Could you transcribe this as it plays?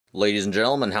Ladies and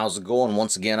gentlemen, how's it going?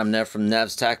 Once again, I'm Nev from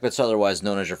Nev's Tech Bits, otherwise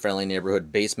known as your friendly neighborhood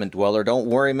basement dweller. Don't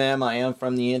worry, ma'am, I am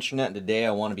from the internet, and today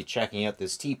I want to be checking out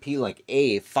this TP-Link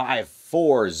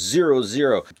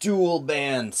A5400 dual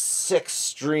band 6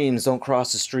 streams. Don't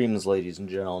cross the streams, ladies and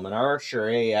gentlemen. Archer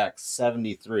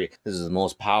AX73. This is the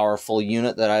most powerful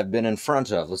unit that I've been in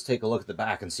front of. Let's take a look at the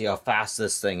back and see how fast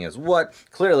this thing is.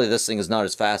 Clearly this thing is not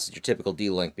as fast as your typical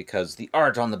D-Link because the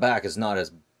art on the back is not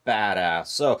as badass.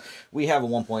 So we have a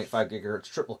 1.5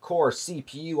 gigahertz triple core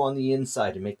CPU on the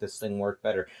inside to make this thing work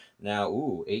better. Now,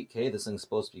 8K, this thing's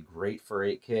supposed to be great for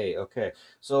 8K. Okay,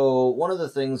 so one of the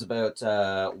things about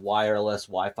wireless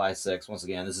Wi-Fi 6, once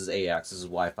again, this is AX, this is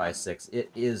Wi-Fi 6.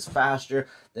 It is faster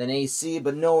than AC,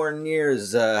 but nowhere near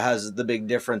as has the big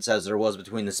difference as there was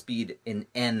between the speed in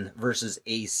N versus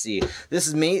AC. This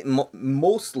is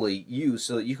mostly used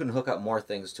so that you can hook up more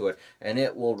things to it, and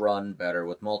it will run better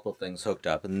with multiple things hooked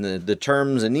up. And the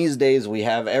terms, in these days, we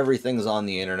have everything's on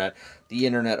the internet. The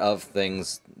Internet of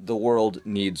Things. The world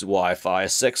needs Wi-Fi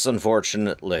 6,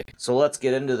 unfortunately. So let's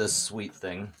get into this sweet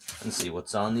thing and see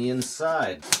what's on the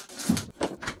inside.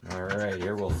 Alright,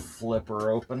 here we'll flip her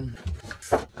open.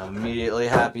 I'm immediately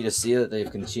happy to see that they've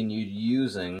continued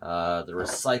using the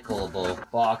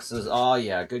recyclable boxes. Oh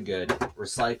yeah, good.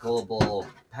 Recyclable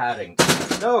padding.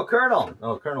 No, Colonel!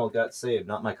 Oh, Colonel got saved.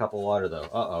 Not my cup of water, though.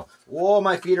 Uh-oh. Whoa,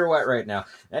 my feet are wet right now.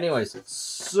 Anyways,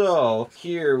 so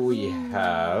here we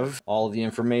have all the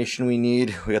information we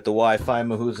need. We got the Wi-Fi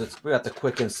Mahoozits. We got the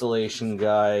quick installation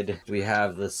guide. We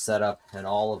have the setup and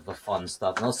all of the fun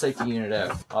stuff. And let's take the unit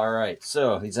out. Alright,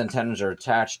 so these antennas are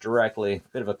attached directly.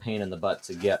 Bit of a pain in the butt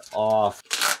to get off.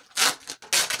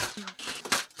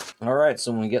 Alright,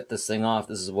 so when we get this thing off,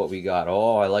 this is what we got.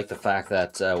 Oh, I like the fact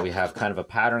that we have kind of a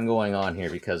pattern going on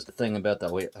here, because the thing about that,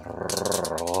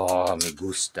 oh, me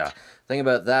gusta. The thing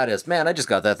about that is, man, I just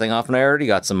got that thing off and I already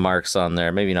got some marks on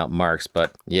there. Maybe not marks,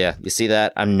 but yeah, you see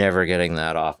that? I'm never getting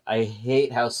that off. I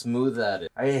hate how smooth that is.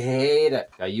 I hate it.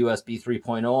 Got USB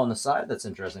 3.0 on the side. That's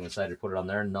interesting. I decided to put it on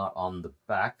there, not on the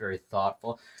back. Very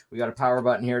thoughtful. We got a power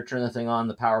button here. Turn the thing on.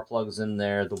 The power plug's in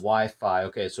there. The Wi-Fi.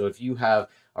 Okay, so if you have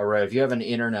if you have an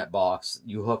internet box,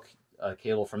 you hook a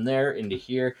cable from there into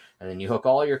here, and then you hook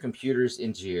all your computers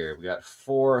into here. We got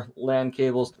 4 LAN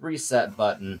cables, reset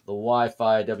button, the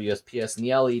Wi-Fi, WSPS, and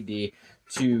the LED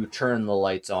to turn the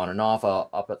lights on and off.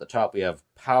 Up at the top, we have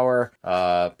power,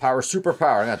 super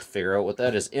power. I got to figure out what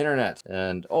that is. Internet,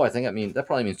 and I think that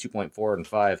probably means 2.4 and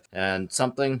 5 and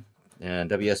something.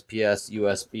 And WSPS,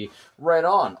 USB, right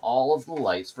on. All of the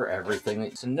lights for everything that you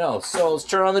need to know. So let's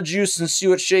turn on the juice and see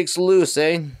what shakes loose,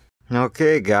 eh?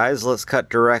 Okay guys, let's cut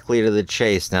directly to the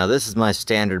chase. Now this is my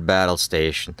standard battle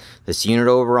station. This unit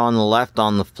over on the left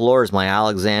on the floor is my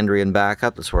Alexandrian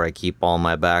backup. That's where I keep all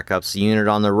my backups. The unit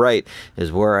on the right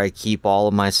is where I keep all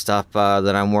of my stuff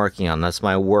that I'm working on. That's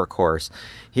my workhorse.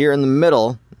 Here in the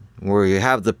middle, where you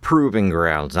have the proving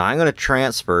grounds. Now I'm going to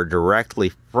transfer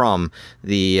directly from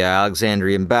the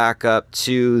Alexandrian backup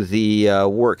to the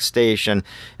workstation.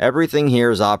 Everything here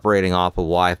is operating off of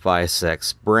Wi-Fi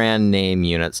 6, brand name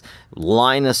units,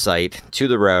 line of sight to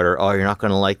the router. Oh, you're not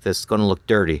going to like this. It's going to look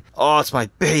dirty. Oh, it's my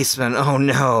basement. Oh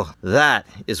no. That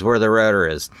is where the router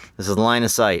is. This is line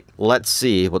of sight. Let's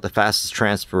see what the fastest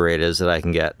transfer rate is that I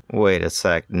can get. Wait a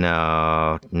sec.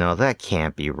 No, that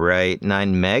can't be right.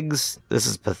 9 megs? This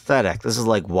is pathetic. This is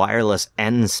like wireless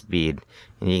N speed.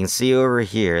 And you can see over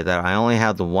here that I only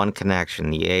have the one connection,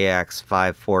 the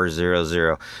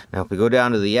AX5400. Now, if we go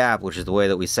down to the app, which is the way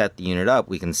that we set the unit up,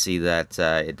 we can see that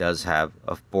it does have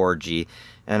a 4G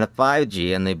and a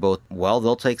 5G, and they both,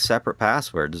 they'll take separate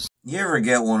passwords. You ever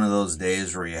get one of those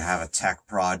days where you have a tech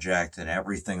project and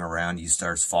everything around you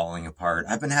starts falling apart?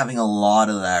 I've been having a lot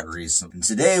of that recently. And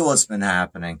today what's been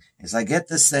happening is I get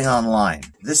this thing online.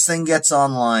 This thing gets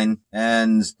online,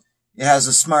 and it has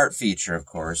a smart feature, of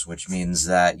course, which means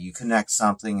that you connect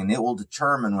something and it will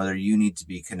determine whether you need to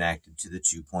be connected to the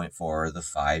 2.4 or the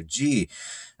 5G.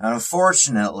 And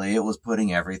unfortunately, it was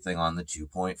putting everything on the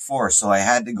 2.4. So I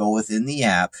had to go within the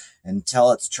app and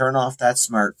tell it to turn off that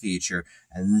smart feature,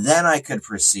 and then I could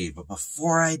proceed. But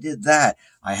before I did that,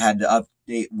 I had to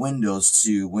update Windows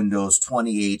to Windows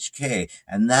 20 HK,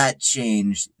 and that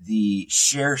changed the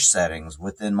share settings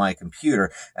within my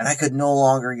computer, and I could no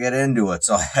longer get into it.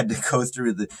 So I had to go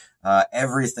through the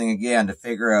everything again to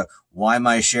figure out why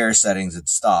my share settings had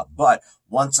stopped. But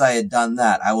once I had done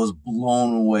that, I was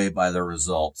blown away by the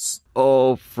results.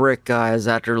 Oh, frick, guys,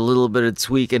 after a little bit of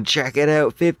tweaking, check it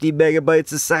out, 50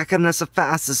 megabytes a second. That's the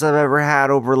fastest I've ever had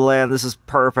over LAN. This is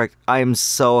perfect. I am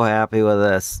so happy with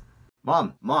this.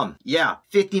 Mom, yeah,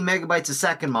 50 megabytes a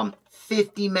second, Mom.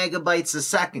 50 megabytes a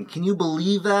second. Can you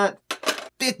believe that?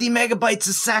 50 megabytes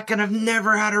a second. I've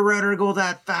never had a router go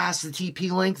that fast. The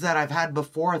TP Link that I've had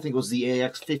before, I think it was the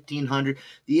AX1500,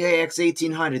 the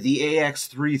AX1800, the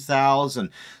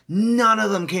AX3000. None of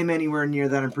them came anywhere near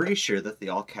that. I'm pretty sure that they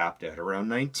all capped out around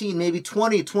 19, maybe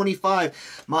 20,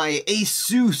 25. My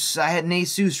Asus, I had an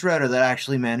Asus router that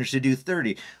actually managed to do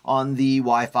 30 on the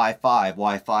Wi-Fi 5,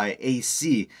 Wi-Fi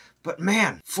AC. But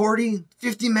man, 40,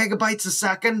 50 megabytes a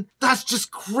second? That's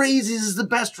just crazy. This is the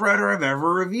best router I've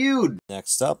ever reviewed.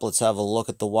 Next up, let's have a look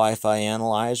at the Wi-Fi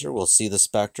Analyzer. We'll see the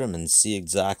spectrum and see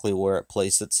exactly where it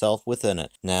places itself within it.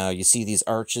 Now, you see these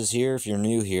arches here. If you're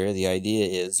new here, the idea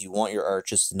is you want your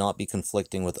arches to not be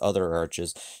conflicting with other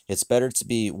arches. It's better to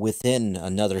be within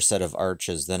another set of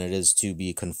arches than it is to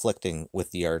be conflicting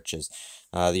with the arches.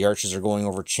 The arches are going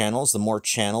over channels. The more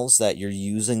channels that you're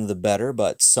using, the better,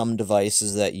 but some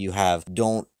devices that you have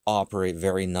don't operate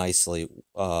very nicely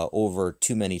over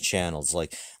too many channels.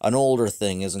 Like an older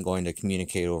thing isn't going to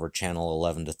communicate over channel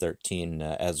 11 to 13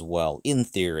 as well, in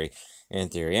theory.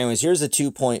 Anyways, here's a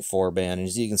 2.4 band, and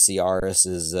as you can see, Aris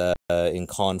is in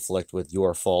conflict with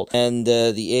your fault. And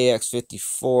the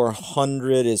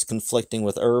AX5400 is conflicting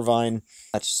with Irvine.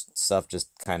 That stuff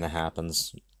just kind of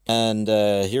happens. And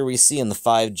here we see in the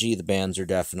 5G, the bands are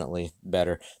definitely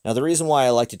better. Now, the reason why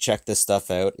I like to check this stuff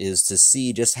out is to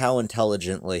see just how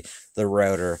intelligently the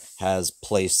router has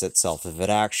placed itself. If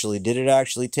it actually, did it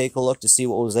actually take a look to see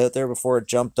what was out there before it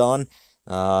jumped on?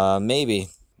 Maybe.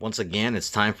 Once again,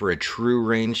 it's time for a true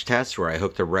range test where I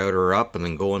hook the router up and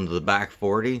then go into the back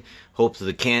 40. Hope that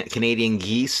the Canadian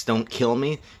geese don't kill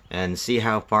me, and see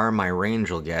how far my range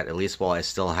will get, at least while I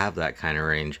still have that kind of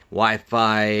range.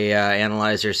 Wi-Fi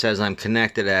Analyzer says I'm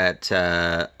connected at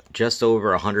just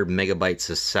over 100 megabytes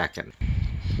a second.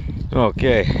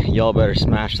 Okay, y'all better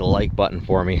smash the like button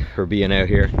for me for being out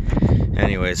here.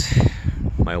 Anyways,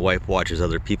 my wife watches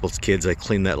other people's kids. I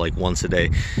clean that like once a day,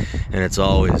 and it's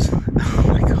always, oh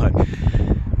my god,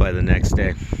 by the next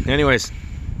day. Anyways,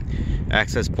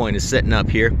 access point is sitting up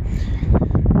here,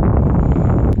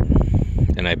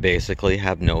 and I basically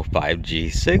have no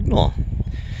 5G signal.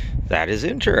 That is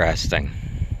interesting.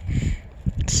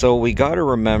 So we got to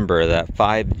remember that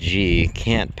 5G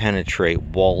can't penetrate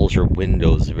walls or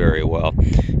windows very well.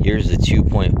 Here's the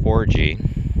 2.4G.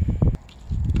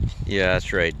 Yeah,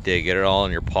 that's right, dig. Get it all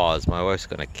in your paws. My wife's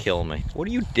gonna kill me. What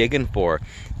are you digging for?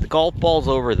 The golf ball's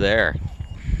over there.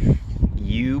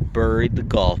 You buried the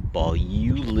golf ball,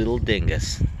 you little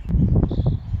dingus.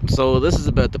 So this is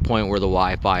about the point where the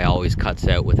Wi-Fi always cuts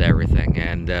out with everything,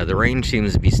 and the range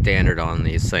seems to be standard on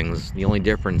these things. The only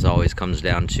difference always comes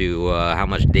down to how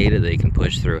much data they can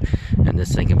push through, and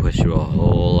this thing can push through a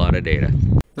whole lot of data.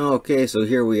 Okay, so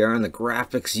here we are in the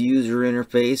graphics user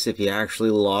interface if you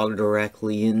actually log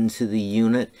directly into the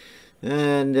unit.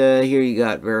 And here you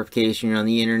got verification on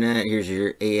the internet. Here's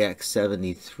your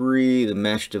AX73, the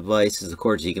mesh devices. Of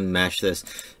course, you can mesh this.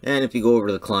 And if you go over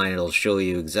to the client, it'll show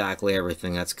you exactly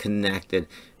everything that's connected.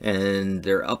 And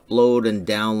their upload and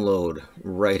download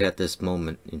right at this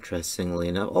moment, interestingly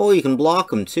enough. Oh, you can block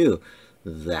them too.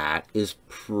 That is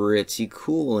pretty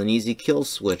cool. An easy kill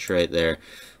switch right there.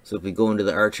 So if we go into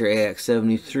the Archer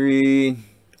AX73,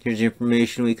 here's the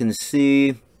information we can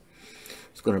see.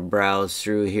 Just going to browse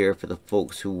through here for the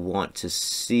folks who want to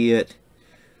see it.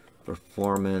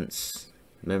 Performance,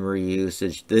 memory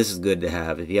usage. This is good to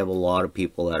have if you have a lot of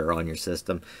people that are on your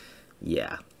system.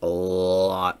 Yeah, a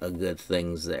lot of good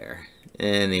things there.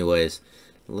 Anyways,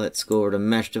 let's go over to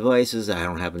mesh devices. I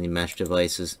don't have any mesh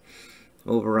devices.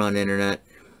 Over on internet,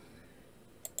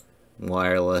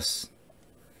 wireless.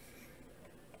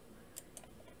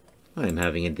 I'm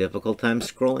having a difficult time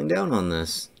scrolling down on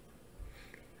this.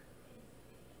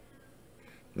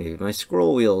 Maybe my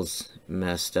scroll wheel's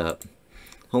messed up.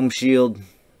 Home shield.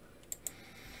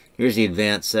 Here's the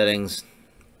advanced settings.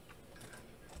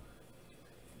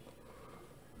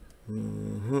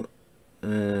 And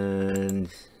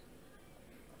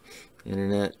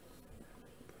internet.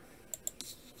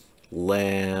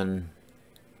 LAN.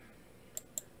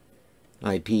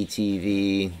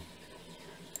 IPTV.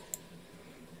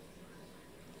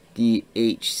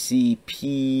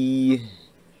 DHCP,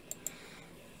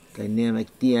 dynamic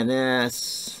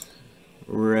DNS,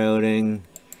 routing.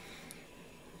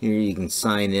 Here you can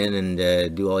sign in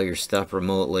and do all your stuff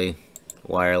remotely.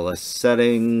 Wireless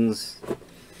settings.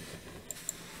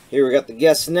 Here we got the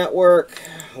guest network,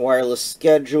 wireless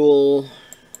schedule,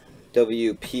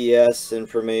 WPS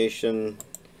information,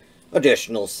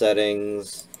 additional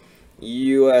settings,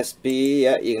 USB.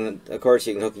 Yeah, you can, of course,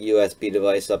 you can hook a USB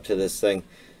device up to this thing.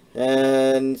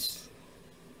 And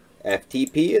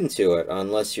FTP into it,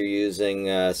 unless you're using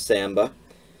Samba.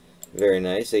 Very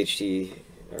nice.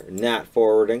 or NAT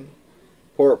forwarding,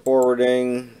 port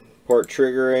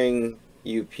triggering,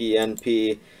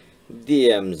 UPnP,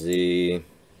 DMZ,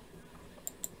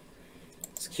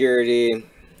 security.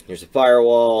 Here's a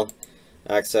firewall,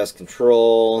 access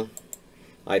control,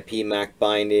 IP MAC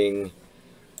binding,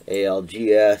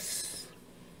 ALGS,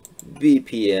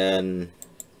 VPN,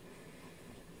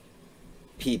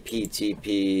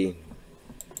 PPTP,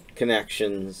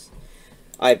 connections,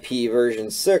 IP version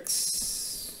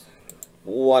 6,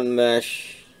 one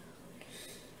mesh,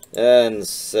 and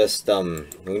system.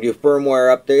 We can do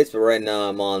firmware updates, but right now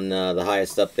I'm on the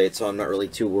highest update, so I'm not really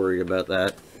too worried about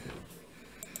that.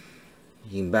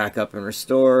 You can back up and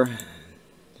restore,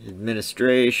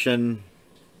 administration,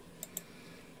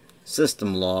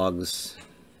 system logs,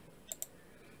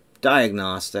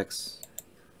 diagnostics,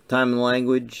 time and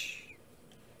language.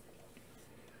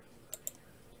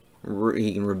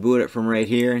 You can reboot it from right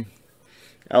here,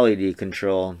 LED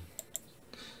control,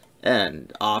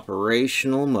 and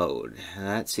operational mode.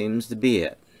 That seems to be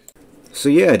it. So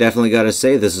yeah, I definitely gotta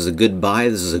say this is a good buy.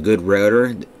 This is a good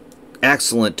router.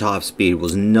 Excellent top speed.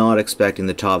 Was not expecting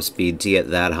the top speed to get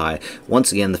that high.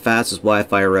 Once again, the fastest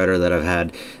Wi-Fi router that I've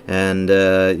had. And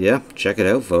yeah, check it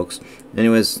out, folks.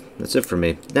 Anyways, that's it for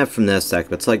me. Enough from this sec,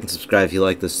 but like and subscribe if you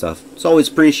like this stuff. It's always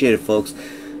appreciated, folks.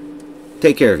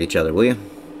 Take care of each other, will you?